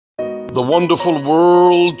The Wonderful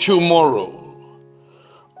World Tomorrow,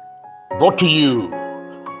 brought to you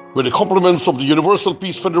with the compliments of the Universal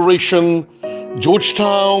Peace Federation,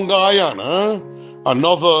 Georgetown, Guyana,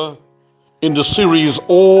 another in the series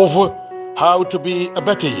of How to Be a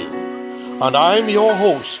Better You. And I'm your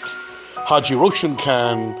host, Haji Roshan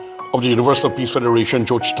Khan of the Universal Peace Federation,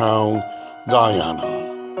 Georgetown, Guyana.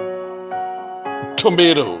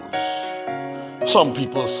 Tomatoes. Some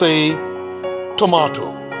people say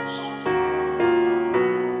tomatoes.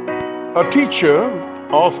 A teacher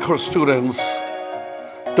asked her students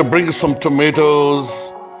to bring some tomatoes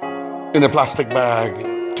in a plastic bag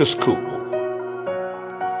to school.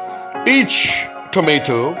 Each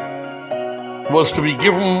tomato was to be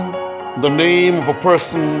given the name of a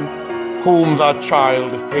person whom that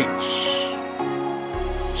child hates.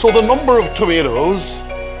 So the number of tomatoes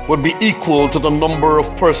would be equal to the number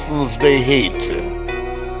of persons they hate.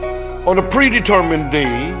 On a predetermined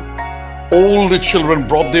day, all the children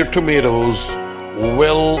brought their tomatoes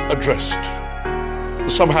well addressed.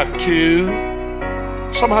 Some had 2,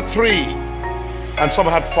 some had 3, and some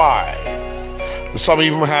had 5. Some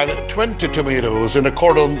even had 20 tomatoes in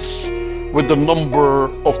accordance with the number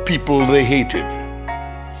of people they hated.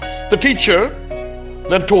 The teacher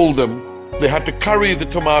then told them they had to carry the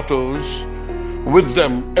tomatoes with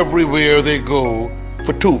them everywhere they go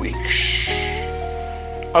for 2 weeks.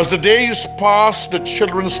 As the days passed, the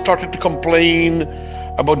children started to complain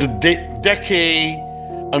about the decay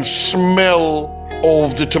and smell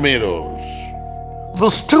of the tomatoes. The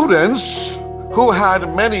students who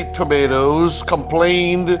had many tomatoes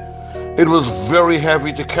complained it was very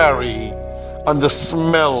heavy to carry and the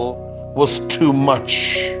smell was too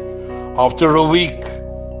much. After a week,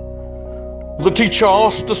 the teacher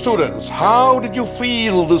asked the students, "How did you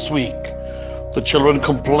feel this week?" The children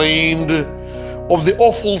complained of the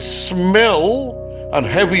awful smell and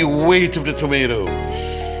heavy weight of the tomatoes,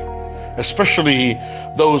 especially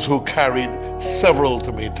those who carried several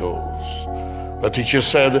tomatoes. The teacher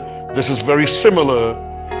said, "This is very similar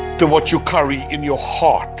to what you carry in your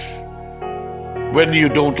heart when you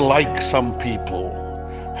don't like some people.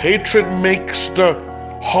 Hatred makes the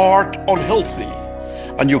heart unhealthy,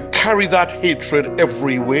 and you carry that hatred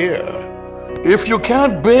everywhere. If you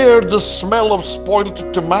can't bear the smell of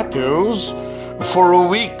spoiled tomatoes for a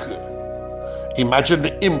week, imagine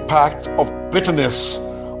the impact of bitterness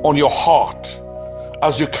on your heart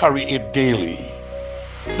as you carry it daily."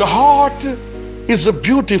 The heart is a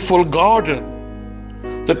beautiful garden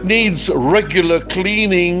that needs regular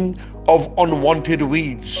cleaning of unwanted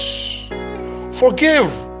weeds. Forgive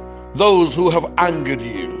those who have angered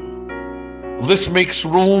you. This makes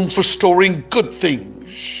room for storing good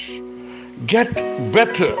things. Get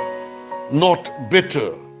better, not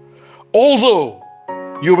bitter. Although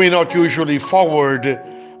you may not usually forward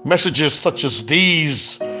messages such as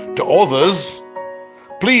these to others,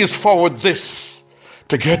 please forward this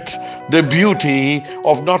to get the beauty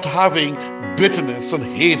of not having bitterness and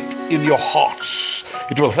hate in your hearts.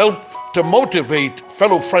 It will help to motivate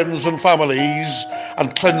fellow friends and families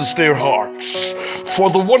and cleanse their hearts for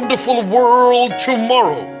the wonderful world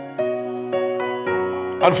tomorrow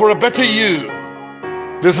and for a better you.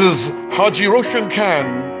 This is Haji Roshan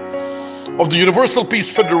Khan of the Universal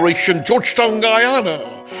Peace Federation, Georgetown, Guyana,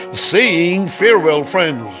 saying farewell,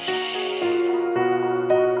 friends.